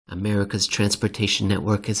America's transportation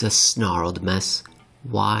network is a snarled mess.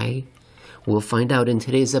 Why? We'll find out in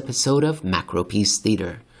today's episode of Macropiece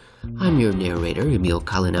Theater. I'm your narrator, Emil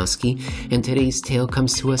Kalinowski, and today's tale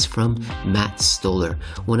comes to us from Matt Stoller,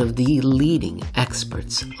 one of the leading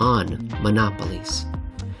experts on monopolies.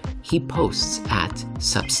 He posts at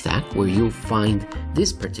Substack, where you'll find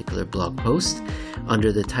this particular blog post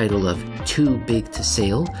under the title of Too Big to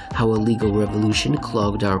Sail, How a Legal Revolution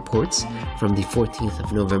Clogged Our Ports from the 14th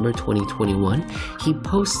of November 2021. He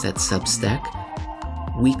posts at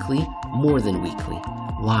Substack weekly, more than weekly.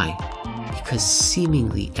 Why? Because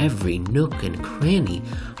seemingly every nook and cranny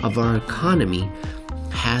of our economy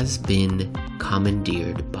has been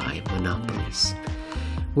commandeered by monopolies.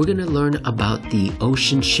 We're going to learn about the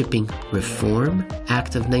Ocean Shipping Reform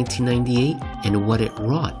Act of 1998 and what it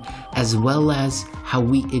wrought, as well as how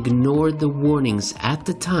we ignored the warnings at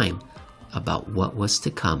the time about what was to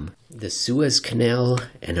come. The Suez Canal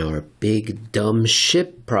and our big dumb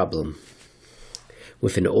ship problem.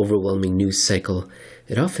 With an overwhelming news cycle,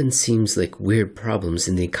 it often seems like weird problems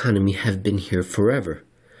in the economy have been here forever.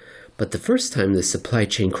 But the first time the supply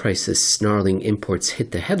chain crisis snarling imports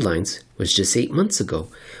hit the headlines was just 8 months ago,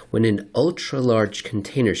 when an ultra-large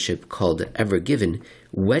container ship called Ever Given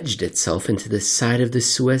wedged itself into the side of the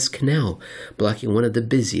Suez Canal, blocking one of the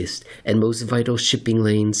busiest and most vital shipping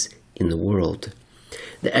lanes in the world.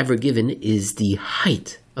 The Ever Given is the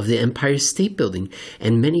height of the Empire State Building,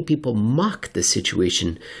 and many people mock the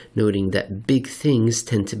situation, noting that big things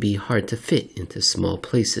tend to be hard to fit into small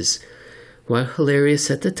places. While hilarious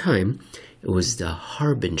at the time, it was the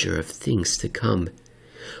harbinger of things to come.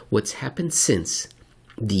 What's happened since,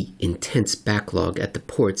 the intense backlog at the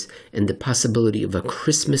ports and the possibility of a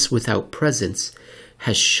Christmas without presents,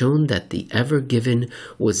 has shown that the Ever Given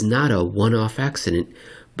was not a one-off accident,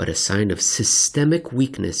 but a sign of systemic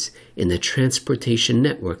weakness in the transportation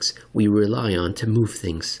networks we rely on to move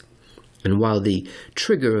things. And while the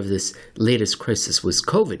trigger of this latest crisis was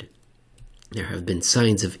COVID, there have been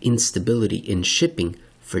signs of instability in shipping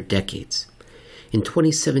for decades. In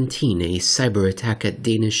 2017, a cyber attack at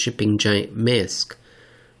Danish shipping giant Maersk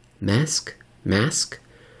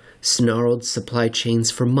snarled supply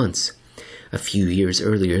chains for months. A few years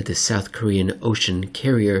earlier, the South Korean ocean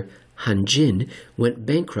carrier Hanjin went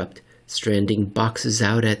bankrupt, stranding boxes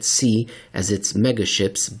out at sea as its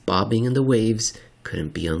megaships bobbing in the waves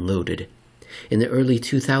couldn't be unloaded. In the early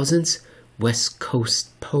 2000s, West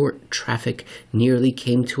Coast port traffic nearly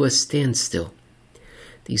came to a standstill.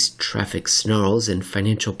 These traffic snarls and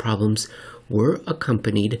financial problems were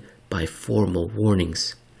accompanied by formal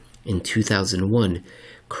warnings. In 2001,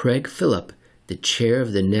 Craig Phillip, the chair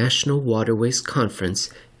of the National Waterways Conference,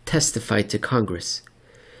 testified to Congress.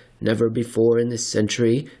 Never before in this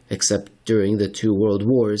century, except during the two world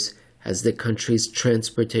wars, has the country's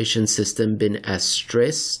transportation system been as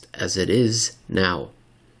stressed as it is now.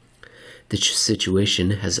 The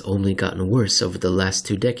situation has only gotten worse over the last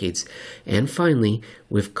 2 decades, and finally,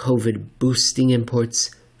 with COVID boosting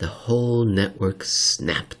imports, the whole network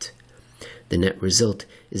snapped. The net result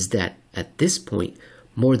is that, at this point,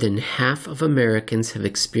 more than half of Americans have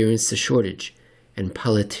experienced a shortage, and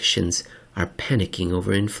politicians are panicking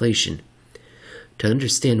over inflation. To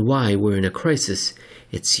understand why we're in a crisis,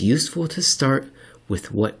 it's useful to start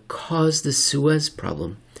with what caused the Suez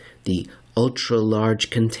problem, the ultra-large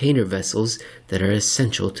container vessels that are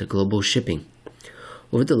essential to global shipping.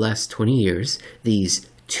 Over the last 20 years, these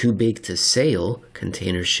too big to sail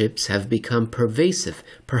container ships have become pervasive,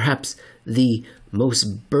 perhaps the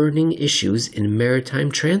most burning issues in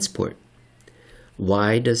maritime transport.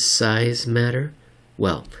 Why does size matter?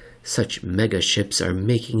 Well, such mega ships are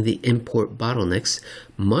making the import bottlenecks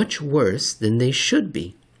much worse than they should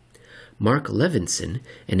be. Mark Levinson,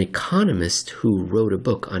 an economist who wrote a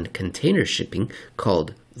book on container shipping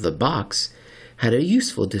called The Box, had a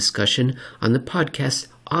useful discussion on the podcast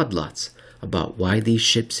Odd Lots about why these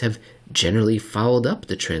ships have generally fouled up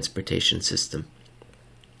the transportation system.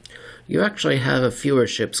 You actually have fewer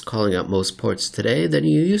ships calling at most ports today than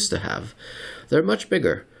you used to have. They're much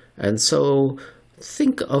bigger, and so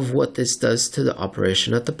think of what this does to the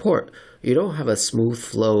operation at the port. You don't have a smooth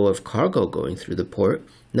flow of cargo going through the port.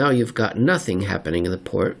 Now you've got nothing happening in the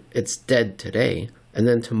port. It's dead today. And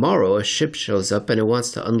then tomorrow a ship shows up and it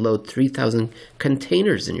wants to unload 3,000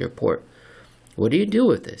 containers in your port. What do you do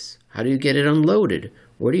with this? How do you get it unloaded?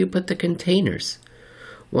 Where do you put the containers?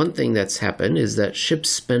 One thing that's happened is that ships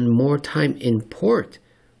spend more time in port,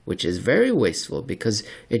 which is very wasteful because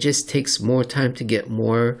it just takes more time to get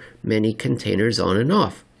many containers on and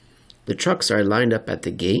off. The trucks are lined up at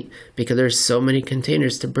the gate because there's so many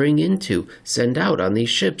containers to bring into, send out on these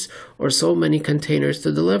ships, or so many containers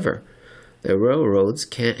to deliver. The railroads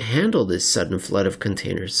can't handle this sudden flood of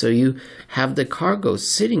containers, so you have the cargo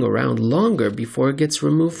sitting around longer before it gets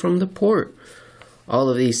removed from the port. All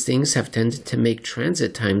of these things have tended to make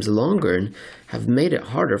transit times longer and have made it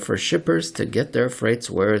harder for shippers to get their freights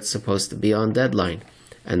where it's supposed to be on deadline.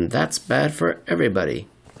 And that's bad for everybody.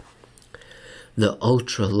 The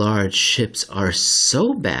ultra-large ships are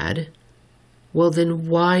so bad, well then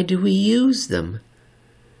why do we use them?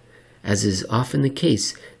 As is often the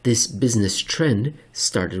case, this business trend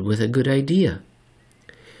started with a good idea,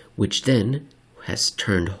 which then has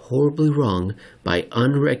turned horribly wrong by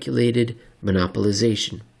unregulated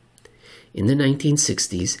monopolization. In the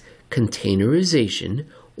 1960s, containerization,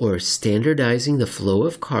 or standardizing the flow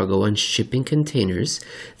of cargo on shipping containers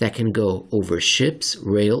that can go over ships,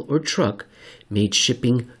 rail, or truck, made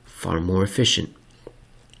shipping far more efficient.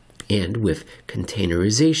 And with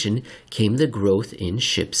containerization came the growth in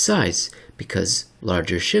ship size, because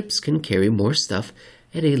larger ships can carry more stuff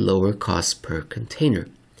at a lower cost per container.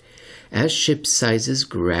 As ship sizes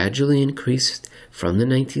gradually increased from the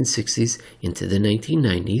 1960s into the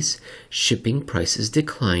 1990s, shipping prices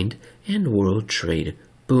declined and world trade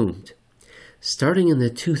boomed. Starting in the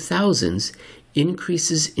 2000s,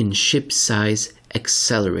 increases in ship size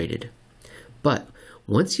accelerated. But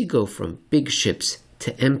once you go from big ships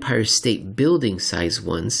to Empire State Building size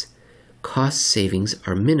ones, cost savings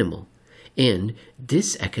are minimal, and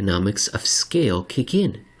diseconomics of scale kick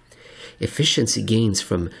in. Efficiency gains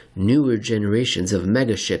from newer generations of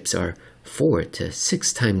megaships are 4 to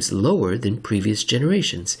 6 times lower than previous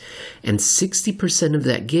generations, and 60% of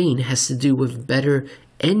that gain has to do with better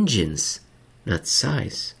engines, not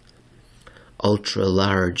size.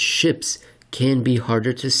 Ultra-large ships can be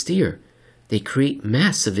harder to steer. They create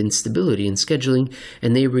massive instability in scheduling,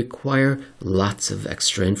 and they require lots of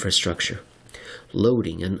extra infrastructure.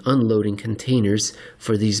 Loading and unloading containers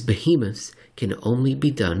for these behemoths can only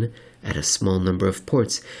be done at a small number of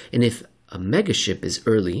ports, and if a megaship is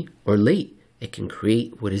early or late, it can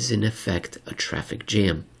create what is in effect a traffic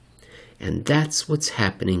jam. And that's what's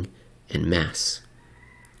happening en masse.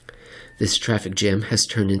 This traffic jam has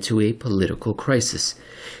turned into a political crisis.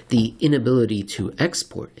 The inability to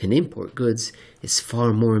export and import goods is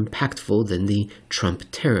far more impactful than the Trump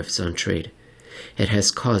tariffs on trade. It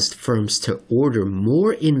has caused firms to order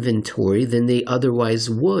more inventory than they otherwise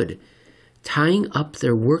would, tying up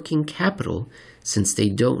their working capital since they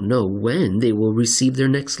don't know when they will receive their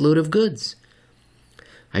next load of goods.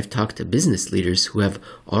 I've talked to business leaders who have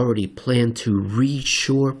already planned to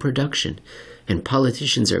reshore production, and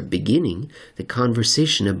politicians are beginning the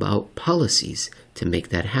conversation about policies to make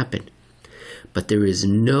that happen. But there is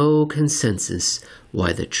no consensus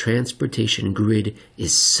why the transportation grid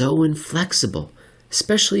is so inflexible,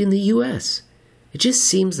 especially in the US. It just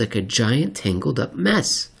seems like a giant tangled up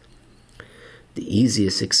mess. The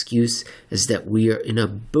easiest excuse is that we are in a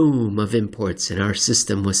boom of imports and our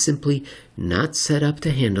system was simply not set up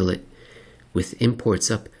to handle it. With imports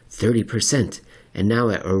up 30% and now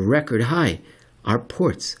at a record high, our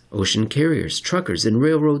ports, ocean carriers, truckers, and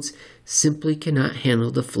railroads simply cannot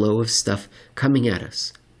handle the flow of stuff coming at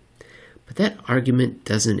us. But that argument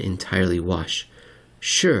doesn't entirely wash.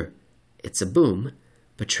 Sure, it's a boom,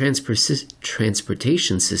 but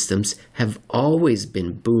transportation systems have always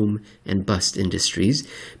been boom and bust industries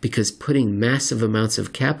because putting massive amounts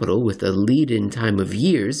of capital with a lead-in time of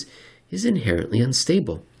years is inherently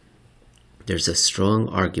unstable. There's a strong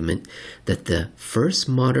argument that the first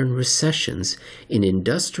modern recessions in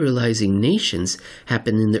industrializing nations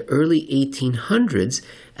happened in the early 1800s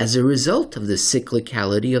as a result of the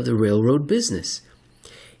cyclicality of the railroad business.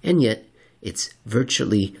 And yet, it's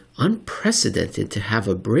virtually unprecedented to have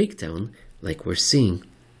a breakdown like we're seeing.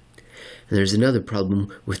 And there's another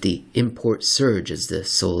problem with the import surge as the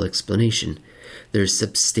sole explanation. There's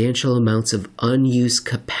substantial amounts of unused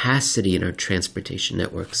capacity in our transportation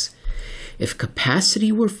networks. If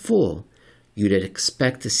capacity were full, you'd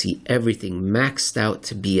expect to see everything maxed out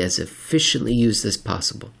to be as efficiently used as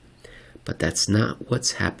possible. But that's not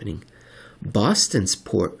what's happening. Boston's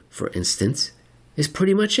port, for instance, is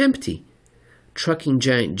pretty much empty. Trucking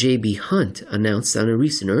giant J.B. Hunt announced on a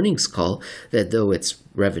recent earnings call that though its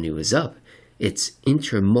revenue is up, its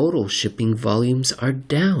intermodal shipping volumes are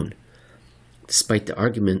down. Despite the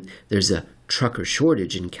argument there's a trucker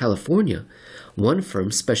shortage in California, one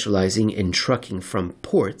firm specializing in trucking from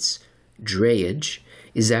ports, drayage,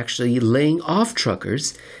 is actually laying off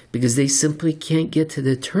truckers because they simply can't get to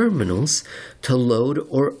the terminals to load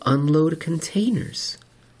or unload containers.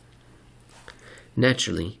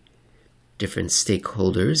 Naturally, Different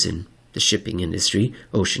stakeholders in the shipping industry,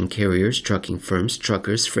 ocean carriers, trucking firms,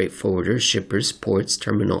 truckers, freight forwarders, shippers, ports,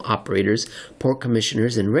 terminal operators, port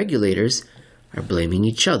commissioners, and regulators are blaming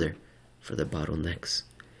each other for the bottlenecks.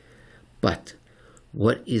 But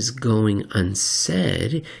what is going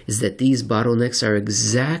unsaid is that these bottlenecks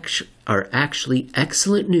are actually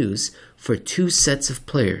excellent news for two sets of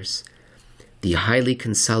players. The highly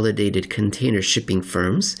consolidated container shipping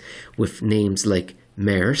firms with names like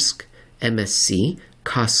Maersk, MSC,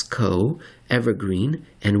 Costco, Evergreen,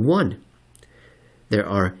 and One. There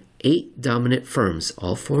are 8 dominant firms,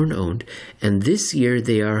 all foreign-owned, and this year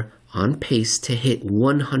they are on pace to hit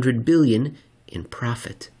 $100 billion in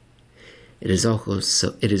profit. It is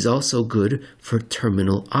also good for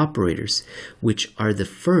terminal operators, which are the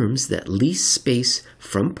firms that lease space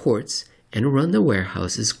from ports and run the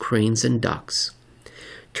warehouses, cranes, and docks.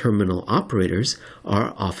 Terminal operators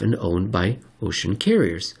are often owned by ocean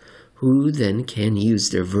carriers, who then can use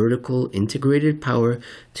their vertical integrated power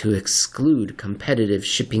to exclude competitive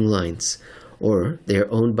shipping lines, or they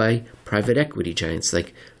are owned by private equity giants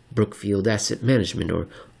like Brookfield Asset Management or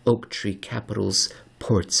Oaktree Capital's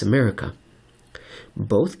Ports America.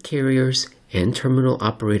 Both carriers and terminal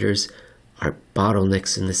operators are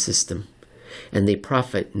bottlenecks in the system, and they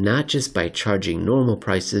profit not just by charging normal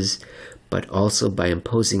prices, but also by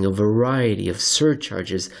imposing a variety of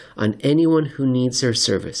surcharges on anyone who needs their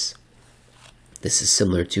service. This is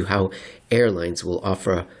similar to how airlines will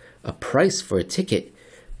offer a price for a ticket,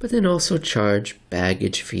 but then also charge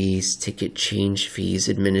baggage fees, ticket change fees,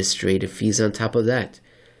 administrative fees on top of that.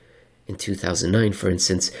 In 2009, for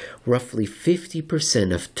instance, roughly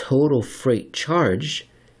 50% of total freight charge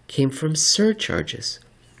came from surcharges.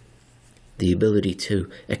 The ability to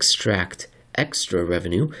extract extra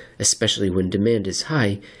revenue, especially when demand is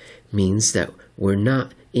high, means that we're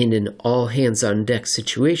not in an all-hands-on-deck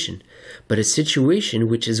situation, but a situation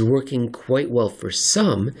which is working quite well for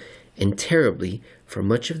some and terribly for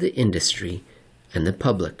much of the industry and the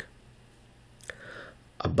public.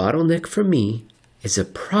 A bottleneck for me is a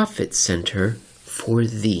profit center for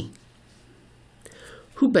thee.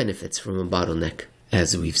 Who benefits from a bottleneck?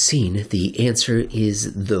 As we've seen, the answer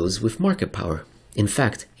is those with market power. In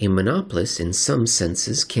fact, a monopolist in some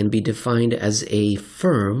senses can be defined as a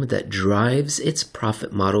firm that drives its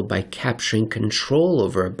profit model by capturing control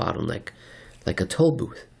over a bottleneck, like a toll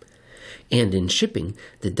booth. And in shipping,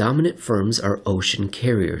 the dominant firms are ocean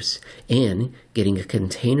carriers, and getting a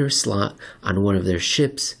container slot on one of their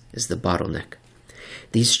ships is the bottleneck.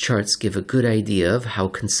 These charts give a good idea of how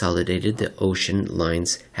consolidated the ocean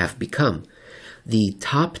lines have become. The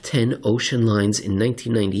top 10 ocean lines in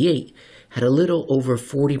 1998 had a little over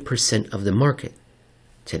 40% of the market.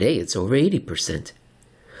 Today it's over 80%.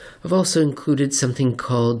 I've also included something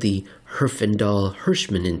called the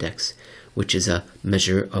Herfindahl-Hirschman Index, which is a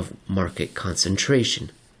measure of market concentration.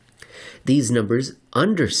 These numbers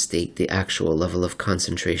understate the actual level of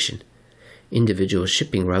concentration. Individual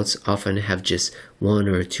shipping routes often have just 1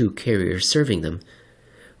 or 2 carriers serving them.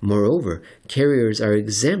 Moreover, carriers are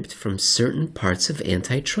exempt from certain parts of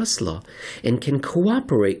antitrust law and can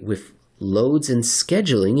cooperate with loads and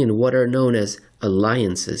scheduling in what are known as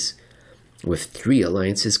alliances, with 3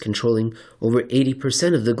 alliances controlling over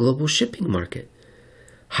 80% of the global shipping market.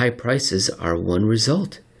 High prices are one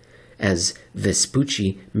result. As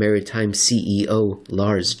Vespucci Maritime CEO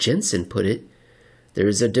Lars Jensen put it, there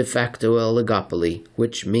is a de facto oligopoly,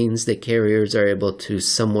 which means the carriers are able to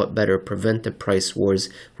somewhat better prevent the price wars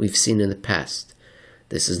we've seen in the past.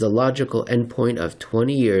 This is the logical endpoint of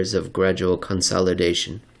 20 years of gradual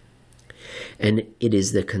consolidation. And it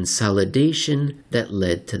is the consolidation that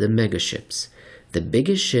led to the megaships. The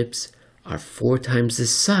biggest ships are 4 times the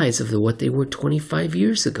size of what they were 25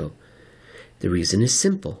 years ago. The reason is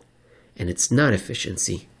simple, and it's not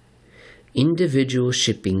efficiency. Individual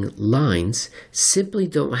shipping lines simply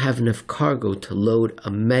don't have enough cargo to load a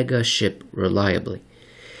mega ship reliably.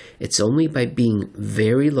 It's only by being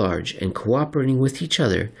very large and cooperating with each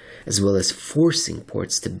other, as well as forcing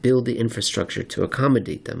ports to build the infrastructure to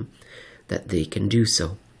accommodate them, that they can do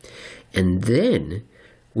so. And then,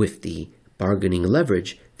 with the bargaining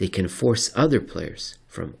leverage, they can force other players,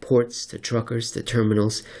 from ports to truckers to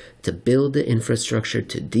terminals, to build the infrastructure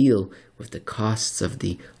to deal with the costs of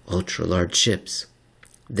the ultra-large ships.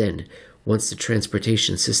 Then, once the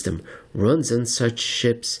transportation system runs on such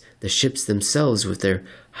ships, the ships themselves with their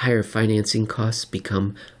higher financing costs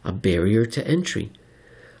become a barrier to entry.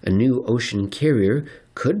 A new ocean carrier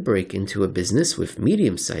could break into a business with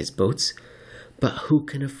medium-sized boats, but who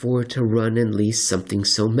can afford to run and lease something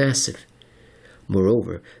so massive?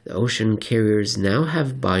 Moreover, the ocean carriers now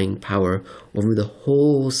have buying power over the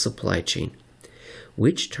whole supply chain.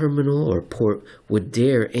 Which terminal or port would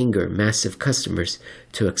dare anger massive customers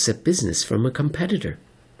to accept business from a competitor?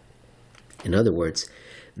 In other words,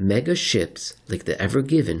 mega ships like the Ever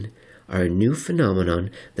Given are a new phenomenon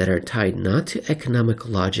that are tied not to economic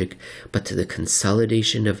logic, but to the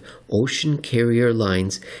consolidation of ocean carrier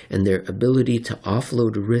lines and their ability to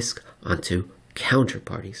offload risk onto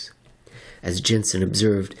counterparties. As Jensen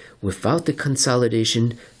observed, without the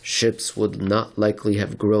consolidation, ships would not likely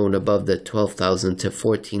have grown above the 12,000 to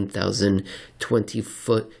 14,000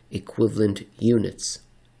 20-foot equivalent units.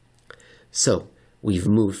 So, we've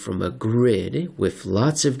moved from a grid with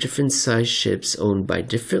lots of different size ships owned by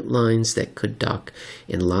different lines that could dock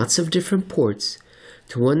in lots of different ports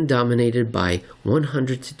to one dominated by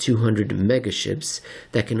 100 to 200 megaships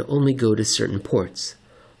that can only go to certain ports,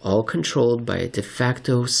 all controlled by a de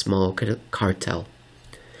facto small cartel.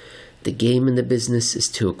 The game in the business is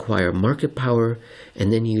to acquire market power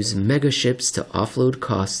and then use megaships to offload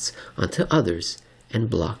costs onto others and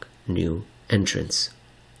block new entrants.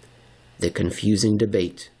 The confusing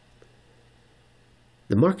debate.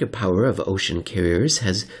 The market power of ocean carriers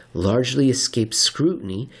has largely escaped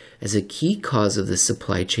scrutiny as a key cause of the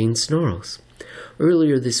supply chain snarls.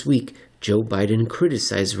 Earlier this week, Joe Biden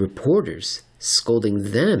criticized reporters,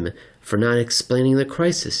 scolding them for not explaining the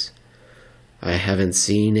crisis. "I haven't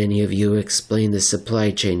seen any of you explain the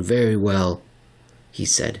supply chain very well," he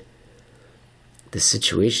said. The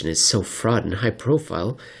situation is so fraught and high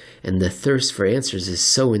profile, and the thirst for answers is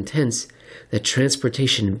so intense that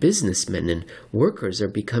transportation businessmen and workers are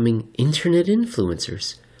becoming internet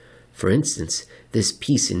influencers. For instance, this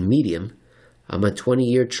piece in Medium, "I'm a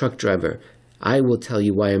 20-year truck driver. I will tell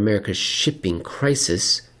you why America's shipping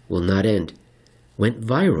crisis will not end," went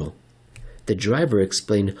viral. The driver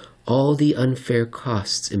explained all the unfair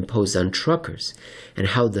costs imposed on truckers and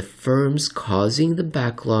how the firms causing the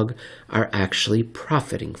backlog are actually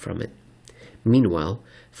profiting from it. Meanwhile,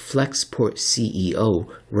 Flexport CEO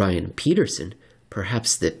Ryan Peterson,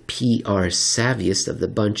 perhaps the PR savviest of the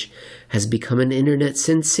bunch, has become an internet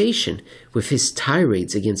sensation with his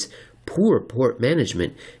tirades against poor port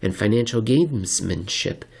management and financial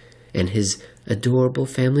gamesmanship, and his adorable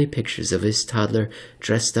family pictures of his toddler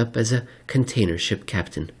dressed up as a container ship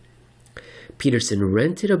captain. Peterson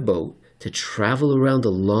rented a boat to travel around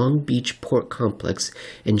the Long Beach port complex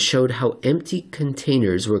and showed how empty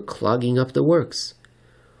containers were clogging up the works.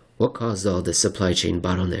 "What caused all the supply chain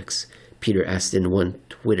bottlenecks?" Peter asked in one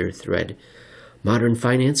Twitter thread. "Modern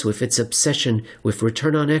finance with its obsession with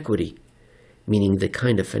return on equity," meaning the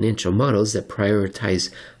kind of financial models that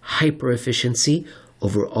prioritize hyper-efficiency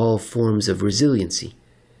over all forms of resiliency.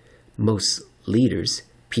 Most leaders,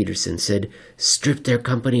 Peterson said, strip their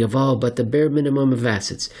company of all but the bare minimum of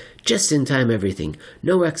assets, just-in-time everything,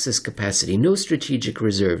 no excess capacity, no strategic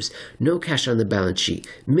reserves, no cash on the balance sheet,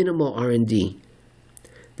 minimal R&D.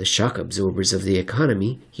 The shock absorbers of the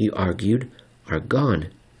economy, he argued, are gone.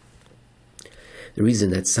 The reason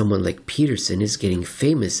that someone like Peterson is getting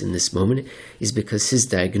famous in this moment is because his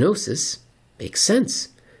diagnosis makes sense.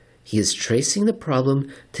 He is tracing the problem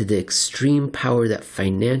to the extreme power that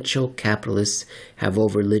financial capitalists have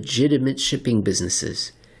over legitimate shipping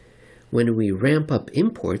businesses. When we ramp up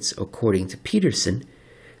imports, according to Peterson,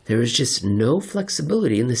 there is just no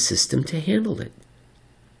flexibility in the system to handle it.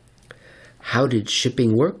 How did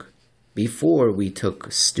shipping work? Before we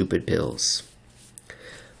took stupid pills.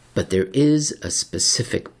 But there is a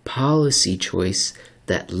specific policy choice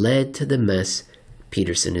that led to the mess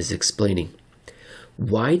Peterson is explaining.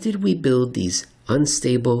 Why did we build these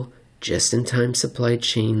unstable, just-in-time supply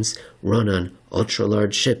chains run on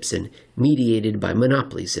ultra-large ships and mediated by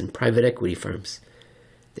monopolies and private equity firms?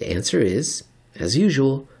 The answer is, as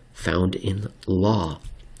usual, found in law.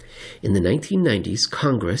 In the 1990s,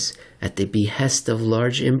 Congress, at the behest of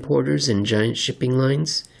large importers and giant shipping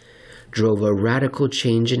lines, drove a radical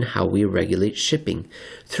change in how we regulate shipping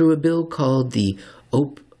through a bill called the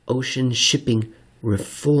Ocean Shipping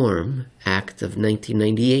Reform Act of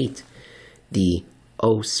 1998. The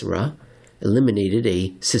OSRA eliminated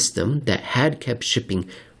a system that had kept shipping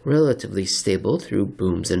relatively stable through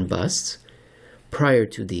booms and busts. Prior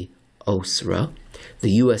to the OSRA,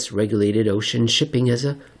 the U.S. regulated ocean shipping as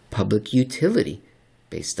a public utility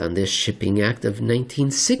based on the Shipping Act of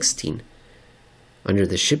 1916. Under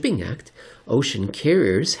the Shipping Act, ocean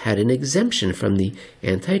carriers had an exemption from the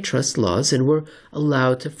antitrust laws and were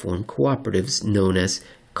allowed to form cooperatives known as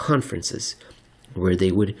conferences, where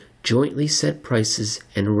they would jointly set prices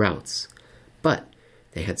and routes. But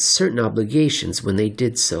they had certain obligations when they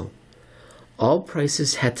did so. All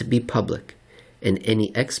prices had to be public, and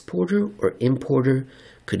any exporter or importer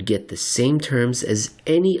could get the same terms as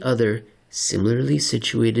any other similarly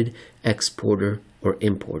situated exporter or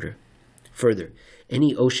importer. Further,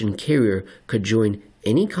 any ocean carrier could join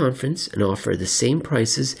any conference and offer the same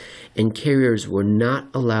prices, and carriers were not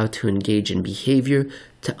allowed to engage in behavior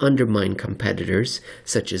to undermine competitors,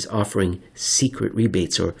 such as offering secret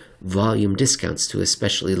rebates or volume discounts to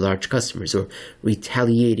especially large customers, or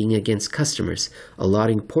retaliating against customers,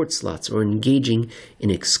 allotting port slots, or engaging in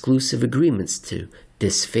exclusive agreements to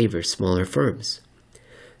disfavor smaller firms.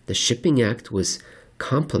 The Shipping Act was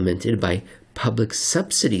complemented by public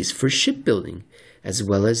subsidies for shipbuilding, as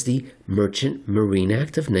well as the Merchant Marine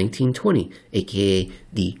Act of 1920, aka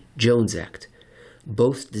the Jones Act,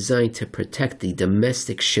 both designed to protect the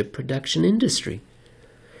domestic ship production industry.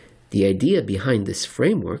 The idea behind this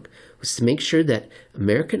framework was to make sure that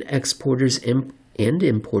American exporters and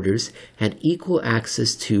importers had equal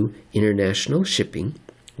access to international shipping,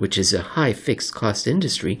 which is a high fixed cost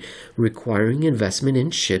industry requiring investment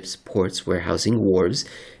in ships, ports, warehousing, wharves,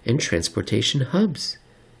 and transportation hubs.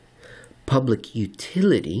 Public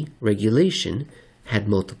utility regulation had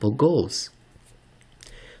multiple goals.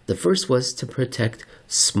 The first was to protect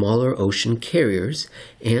smaller ocean carriers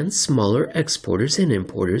and smaller exporters and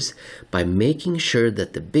importers by making sure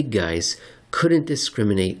that the big guys couldn't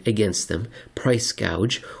discriminate against them, price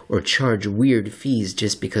gouge, or charge weird fees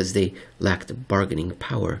just because they lacked bargaining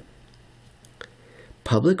power.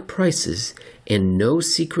 Public prices and no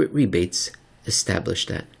secret rebates established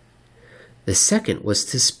that. The second was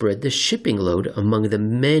to spread the shipping load among the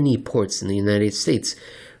many ports in the United States,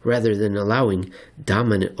 rather than allowing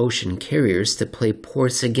dominant ocean carriers to play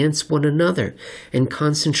ports against one another and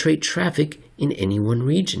concentrate traffic in any one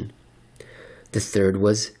region. The third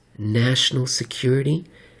was national security,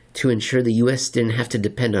 to ensure the U.S. didn't have to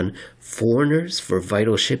depend on foreigners for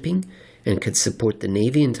vital shipping and could support the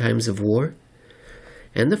Navy in times of war.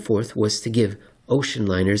 And the fourth was to give ocean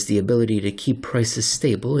liners the ability to keep prices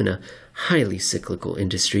stable in a highly cyclical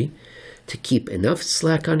industry, to keep enough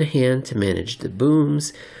slack on hand to manage the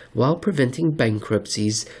booms while preventing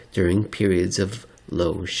bankruptcies during periods of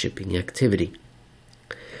low shipping activity.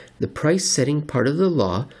 The price-setting part of the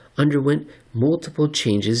law underwent multiple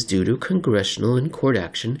changes due to congressional and court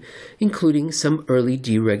action, including some early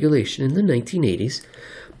deregulation in the 1980s,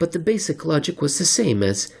 but the basic logic was the same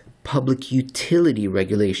as public utility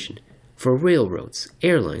regulation for railroads,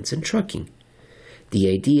 airlines, and trucking. The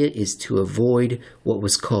idea is to avoid what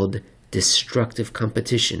was called destructive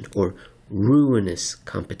competition or ruinous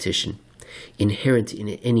competition, inherent in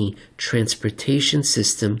any transportation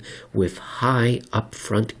system with high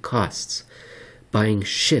upfront costs. Buying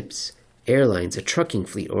ships, airlines, a trucking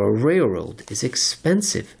fleet, or a railroad is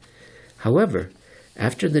expensive. However,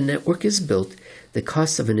 after the network is built, the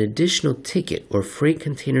cost of an additional ticket or freight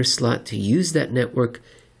container slot to use that network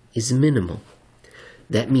is minimal.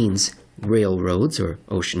 That means railroads or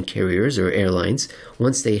ocean carriers or airlines,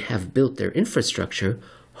 once they have built their infrastructure,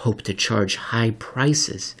 hope to charge high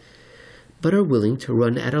prices, but are willing to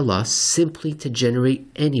run at a loss simply to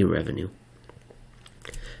generate any revenue.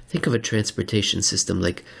 Think of a transportation system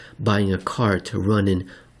like buying a car to run an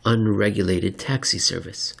unregulated taxi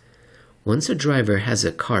service. Once a driver has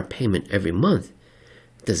a car payment every month,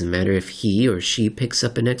 it doesn't matter if he or she picks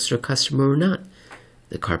up an extra customer or not.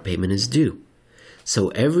 The car payment is due. So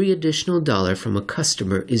every additional dollar from a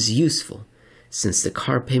customer is useful, since the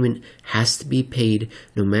car payment has to be paid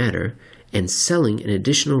no matter, and selling an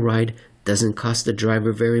additional ride doesn't cost the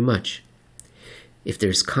driver very much. If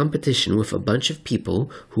there's competition with a bunch of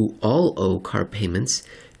people who all owe car payments,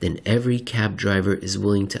 then every cab driver is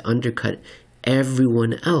willing to undercut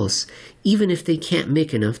everyone else, even if they can't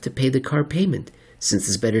make enough to pay the car payment, since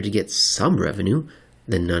it's better to get some revenue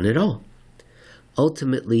than none at all.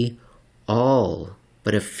 Ultimately, all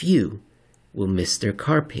but a few will miss their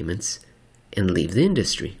car payments and leave the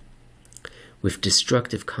industry. With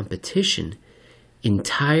destructive competition,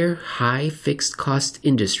 entire high fixed cost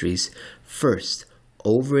industries first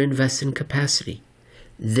overinvest in capacity.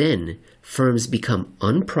 Then firms become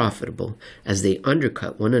unprofitable as they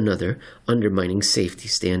undercut one another, undermining safety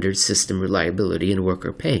standards, system reliability, and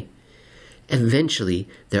worker pay. Eventually,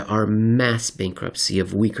 there are mass bankruptcy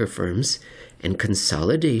of weaker firms and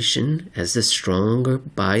consolidation as the stronger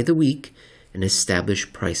buy the weak and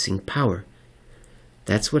establish pricing power.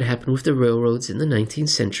 That's what happened with the railroads in the 19th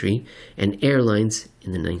century and airlines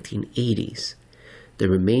in the 1980s. The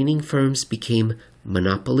remaining firms became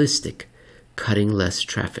monopolistic, cutting less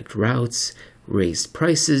trafficked routes, raised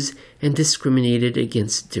prices, and discriminated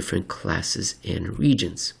against different classes and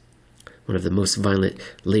regions. one of the most violent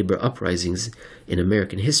labor uprisings in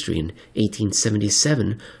American history in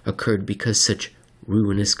 1877, occurred because such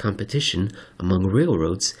ruinous competition among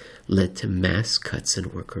railroads led to mass cuts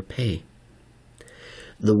in worker pay.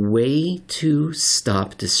 The way to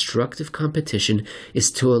stop destructive competition is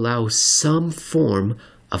to allow some form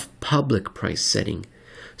of public price setting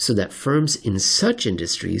so that firms in such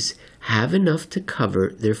industries have enough to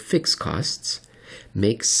cover their fixed costs,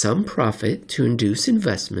 make some profit to induce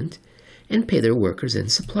investment, and pay their workers and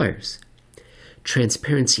suppliers.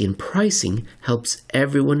 Transparency in pricing helps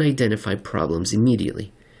everyone identify problems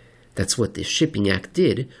immediately. That's what the Shipping Act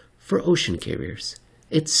did for ocean carriers.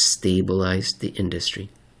 It stabilized the industry.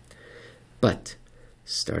 But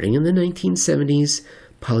starting in the 1970s,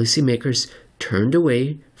 policymakers turned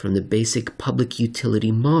away from the basic public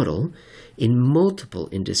utility model in multiple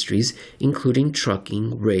industries, including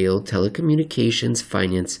trucking, rail, telecommunications,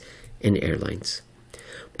 finance, and airlines.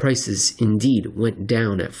 Prices indeed went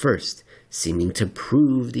down at first, seeming to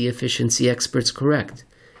prove the efficiency experts correct.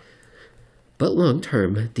 But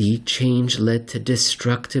long-term, the change led to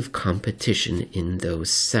destructive competition in those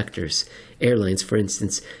sectors. Airlines, for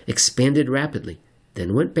instance, expanded rapidly,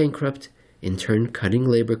 then went bankrupt, in turn cutting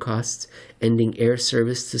labor costs, ending air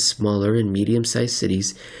service to smaller and medium-sized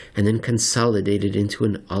cities, and then consolidated into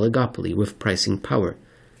an oligopoly with pricing power.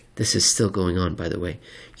 This is still going on, by the way.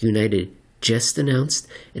 United just announced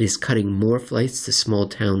it is cutting more flights to small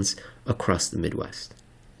towns across the Midwest.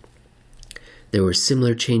 There were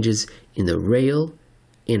similar changes in the rail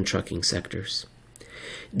and trucking sectors.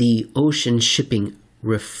 The Ocean Shipping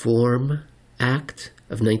Reform Act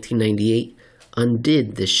of 1998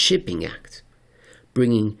 undid the Shipping Act,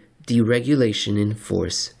 bringing deregulation in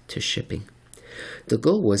force to shipping. The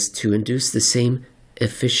goal was to induce the same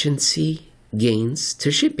efficiency gains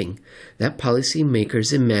to shipping that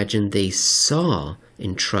policymakers imagined they saw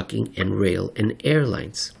in trucking and rail and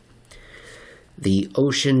airlines. The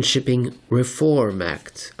Ocean Shipping Reform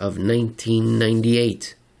Act of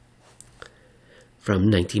 1998.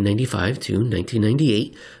 From 1995 to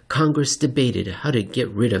 1998, Congress debated how to get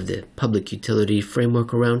rid of the public utility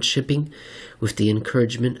framework around shipping with the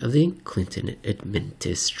encouragement of the Clinton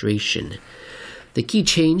administration. The key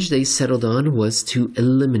change they settled on was to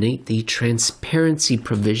eliminate the transparency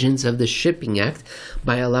provisions of the Shipping Act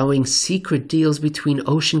by allowing secret deals between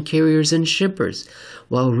ocean carriers and shippers,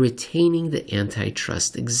 while retaining the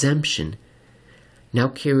antitrust exemption. Now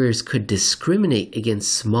carriers could discriminate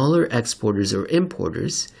against smaller exporters or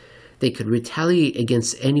importers. They could retaliate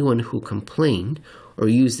against anyone who complained or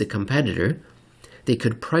used a competitor. They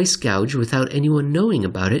could price gouge without anyone knowing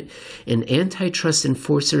about it, and antitrust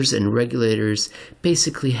enforcers and regulators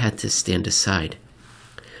basically had to stand aside.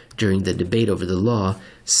 During the debate over the law,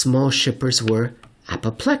 small shippers were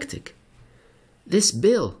apoplectic. "This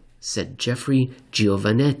bill," said Jeffrey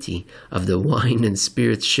Giovannetti of the Wine and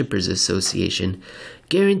Spirits Shippers Association,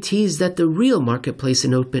 "guarantees that the real marketplace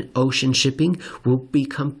in ocean shipping will be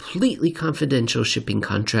completely confidential shipping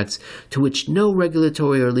contracts to which no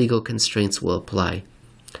regulatory or legal constraints will apply."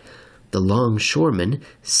 The longshoremen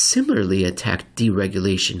similarly attacked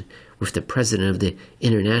deregulation, with the president of the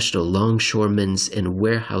International Longshoremen's and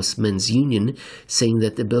Warehousemen's Union saying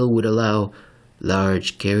that the bill would allow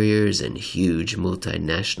large carriers and huge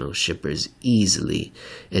multinational shippers easily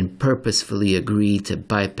and purposefully agree to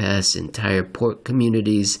bypass entire port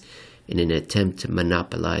communities in an attempt to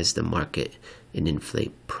monopolize the market and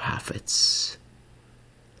inflate profits.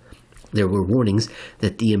 There were warnings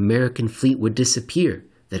that the American fleet would disappear,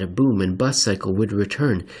 that a boom and bust cycle would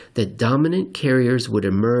return, that dominant carriers would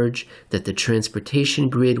emerge, that the transportation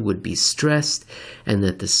grid would be stressed, and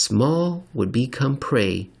that the small would become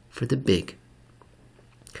prey for the big.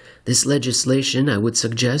 This legislation, I would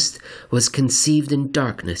suggest, was conceived in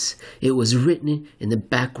darkness. It was written in the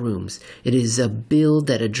back rooms. It is a bill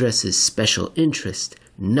that addresses special interest,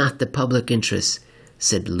 not the public interest,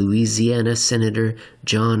 said Louisiana Senator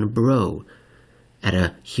John Breaux at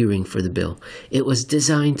a hearing for the bill. It was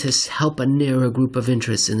designed to help a narrow group of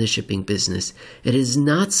interests in the shipping business. It is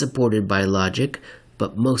not supported by logic,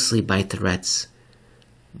 but mostly by threats.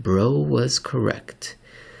 Breaux was correct.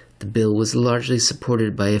 The bill was largely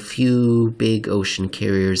supported by a few big ocean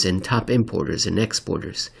carriers and top importers and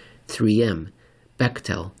exporters, 3M,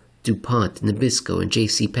 Bechtel, DuPont, Nabisco, and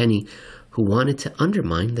JCPenney, who wanted to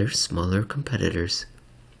undermine their smaller competitors.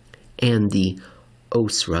 And the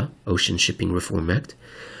OSRA, Ocean Shipping Reform Act,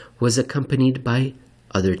 was accompanied by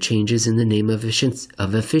other changes in the name of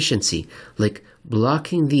efficiency, like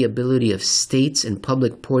blocking the ability of states and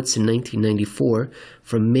public ports in 1994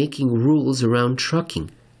 from making rules around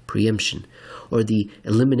trucking, preemption, or the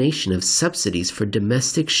elimination of subsidies for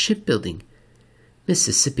domestic shipbuilding.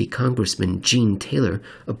 Mississippi Congressman Gene Taylor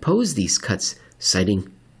opposed these cuts,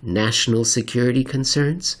 citing national security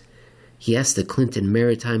concerns. He asked the Clinton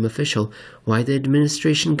maritime official why the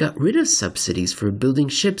administration got rid of subsidies for building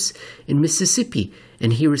ships in Mississippi,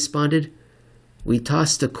 and he responded, "We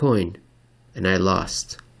tossed a coin, and I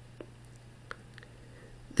lost."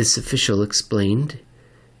 This official explained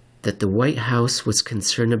that the White House was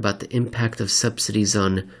concerned about the impact of subsidies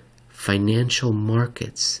on financial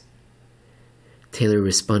markets. Taylor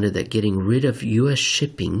responded that getting rid of U.S.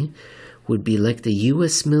 shipping would be like the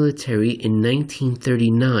U.S. military in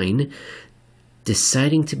 1939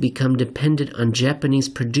 deciding to become dependent on Japanese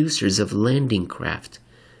producers of landing craft.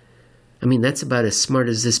 I mean, that's about as smart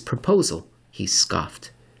as this proposal, he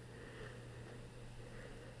scoffed.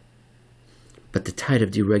 But the tide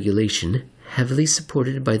of deregulation, heavily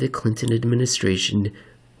supported by the Clinton administration,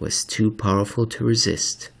 was too powerful to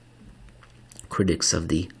resist. Critics of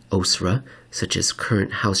the OSRA, such as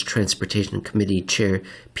current House Transportation Committee Chair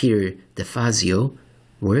Peter DeFazio,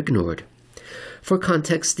 were ignored. For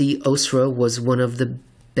context, the OSRA was one of the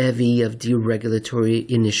bevy of deregulatory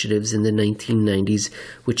initiatives in the 1990s,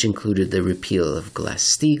 which included the repeal of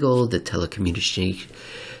Glass-Steagall, the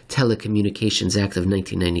Telecommunications Act of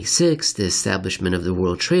 1996, the establishment of the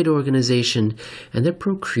World Trade Organization, and the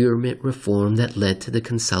procurement reform that led to the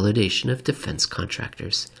consolidation of defense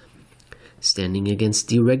contractors. Standing against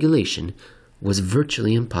deregulation was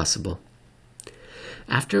virtually impossible.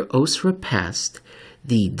 After OSRA passed,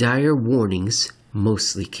 the dire warnings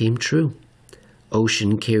mostly came true.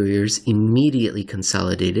 Ocean carriers immediately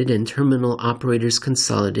consolidated, and terminal operators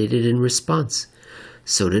consolidated in response.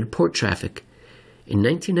 So did port traffic. In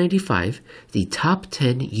 1995, the top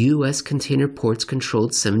 10 U.S. container ports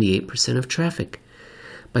controlled 78% of traffic.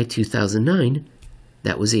 By 2009,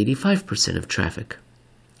 that was 85% of traffic.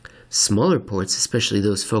 Smaller ports, especially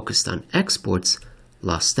those focused on exports,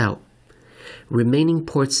 lost out. Remaining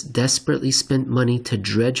ports desperately spent money to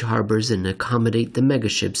dredge harbors and accommodate the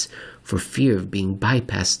megaships for fear of being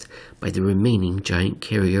bypassed by the remaining giant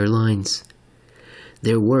carrier lines.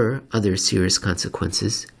 There were other serious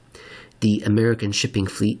consequences. The American shipping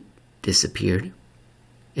fleet disappeared,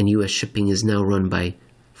 and U.S. shipping is now run by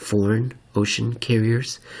foreign ocean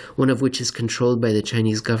carriers, one of which is controlled by the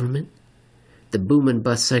Chinese government. The boom and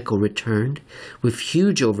bust cycle returned, with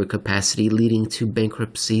huge overcapacity leading to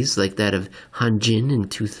bankruptcies like that of Hanjin in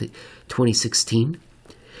 2016.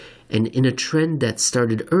 And in a trend that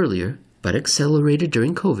started earlier, but accelerated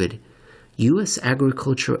during COVID, U.S.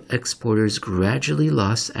 agricultural exporters gradually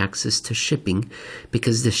lost access to shipping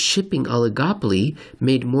because the shipping oligopoly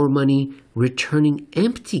made more money returning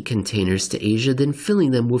empty containers to Asia than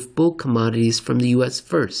filling them with bulk commodities from the U.S.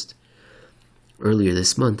 first. Earlier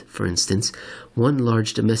this month, for instance, one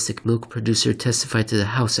large domestic milk producer testified to the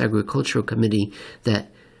House Agricultural Committee that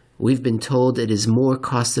we've been told it is more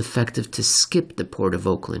cost-effective to skip the Port of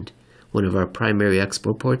Oakland, one of our primary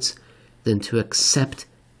export ports, than to accept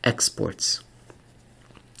exports.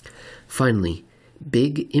 Finally,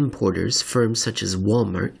 big importers, firms such as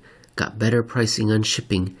Walmart, got better pricing on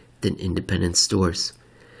shipping than independent stores.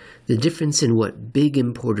 The difference in what big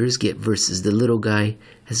importers get versus the little guy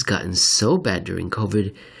has gotten so bad during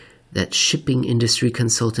COVID that shipping industry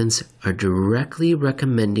consultants are directly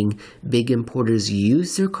recommending big importers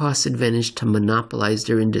use their cost advantage to monopolize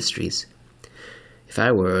their industries. If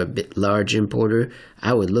I were a bit large importer,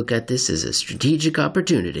 I would look at this as a strategic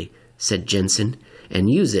opportunity, said Jensen, and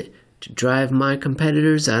use it to drive my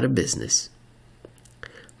competitors out of business.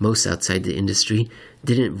 Most outside the industry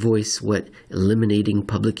didn't voice what eliminating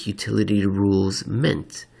public utility rules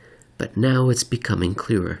meant, but now it's becoming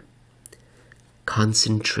clearer.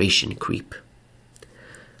 Concentration creep.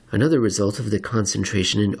 Another result of the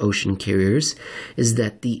concentration in ocean carriers is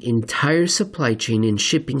that the entire supply chain in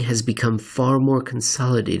shipping has become far more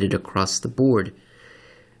consolidated across the board.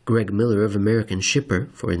 Greg Miller of American Shipper,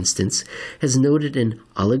 for instance, has noted an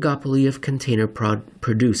oligopoly of container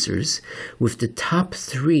producers, with the top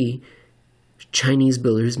 3 Chinese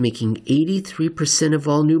builders making 83% of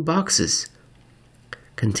all new boxes.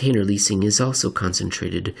 Container leasing is also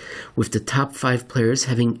concentrated, with the top 5 players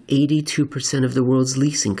having 82% of the world's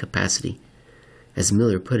leasing capacity. As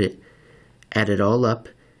Miller put it, add it all up,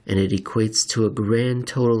 and it equates to a grand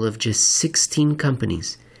total of just 16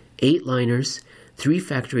 companies, 8 liners, 3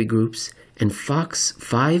 factory groups, and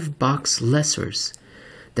 5 box lessors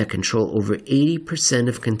that control over 80%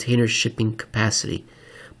 of container shipping capacity,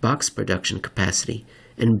 box production capacity,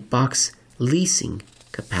 and box leasing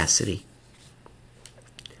capacity.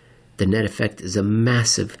 The net effect is a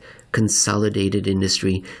massive consolidated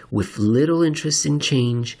industry with little interest in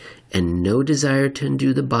change and no desire to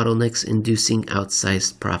undo the bottlenecks inducing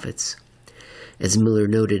outsized profits. As Miller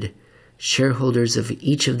noted, shareholders of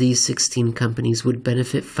each of these 16 companies would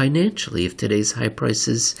benefit financially if today's high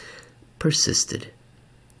prices persisted.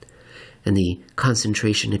 And the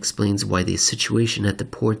concentration explains why the situation at the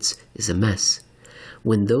ports is a mess.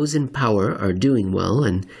 When those in power are doing well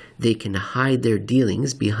and they can hide their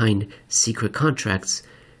dealings behind secret contracts,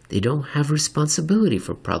 they don't have responsibility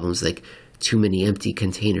for problems like too many empty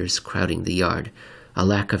containers crowding the yard, a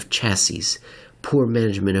lack of chassis, poor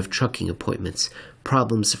management of trucking appointments,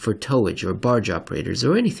 problems for towage or barge operators,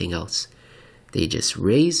 or anything else. They just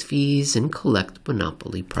raise fees and collect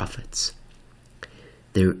monopoly profits.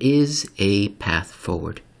 There is a path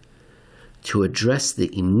forward. To address the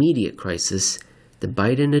immediate crisis, the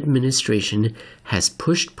Biden administration has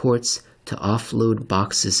pushed ports to offload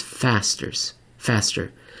boxes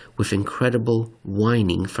faster, with incredible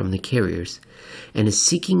whining from the carriers, and is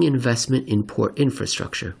seeking investment in port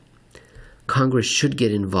infrastructure. Congress should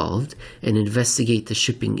get involved and investigate the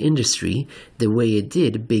shipping industry the way it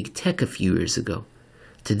did big tech a few years ago.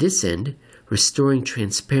 To this end, restoring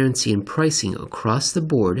transparency in pricing across the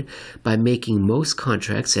board by making most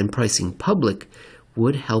contracts and pricing public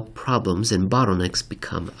would help problems and bottlenecks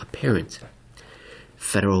become apparent.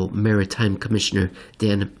 Federal Maritime Commissioner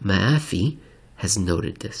Dan Maafei has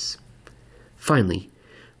noted this. Finally,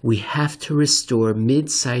 we have to restore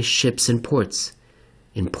mid-sized ships and ports.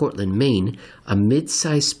 In Portland, Maine, a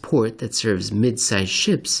mid-sized port that serves mid-sized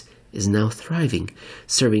ships is now thriving,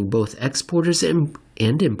 serving both exporters and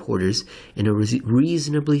importers in a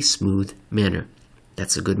reasonably smooth manner.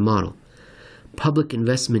 That's a good model. Public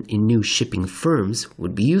investment in new shipping firms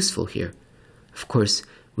would be useful here. Of course,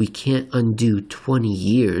 we can't undo 20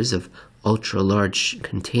 years of ultra-large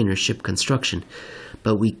container ship construction,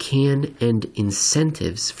 but we can end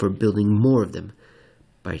incentives for building more of them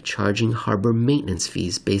by charging harbor maintenance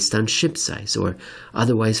fees based on ship size, or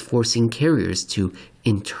otherwise forcing carriers to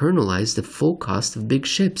internalize the full cost of big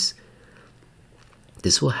ships.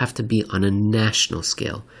 This will have to be on a national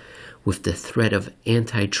scale, with the threat of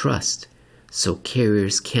antitrust, so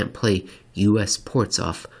carriers can't play U.S. ports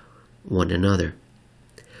off one another.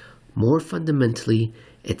 More fundamentally,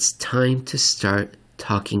 it's time to start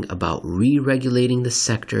talking about re-regulating the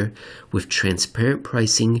sector with transparent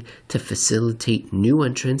pricing to facilitate new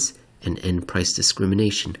entrants and end price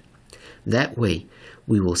discrimination. That way,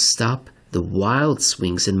 we will stop the wild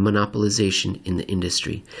swings in monopolization in the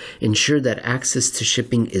industry, ensure that access to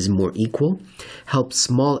shipping is more equal, help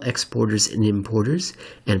small exporters and importers,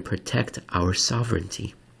 and protect our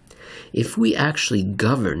sovereignty. If we actually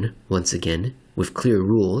govern, once again, with clear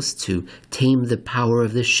rules to tame the power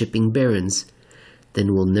of the shipping barons,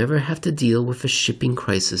 then we'll never have to deal with a shipping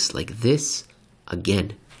crisis like this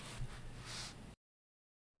again.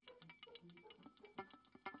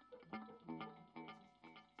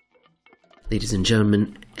 Ladies and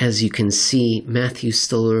gentlemen, as you can see, Matthew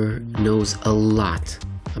Stoller knows a lot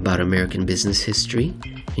about American business history.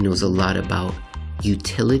 He knows a lot about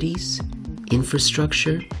utilities,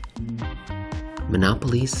 infrastructure,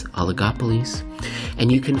 monopolies, oligopolies,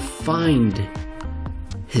 and you can find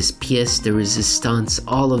his pièce de résistance,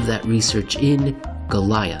 all of that research in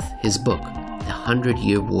Goliath, his book, The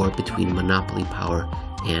 100-Year War Between Monopoly Power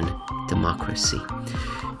and Democracy.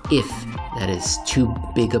 If that is too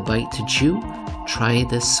big a bite to chew, try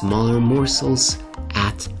the smaller morsels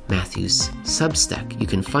at Matthew's Substack. You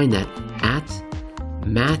can find that at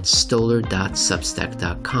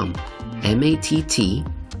mattstoller.substack.com. MATTSTOLLER.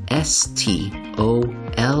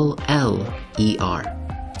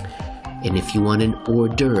 And if you want an hors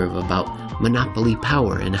d'oeuvre about monopoly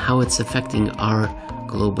power and how it's affecting our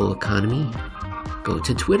global economy, go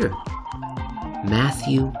to Twitter,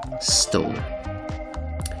 Matthew Stoller.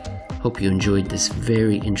 Hope you enjoyed this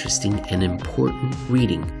very interesting and important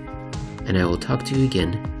reading, and I will talk to you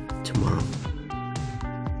again tomorrow.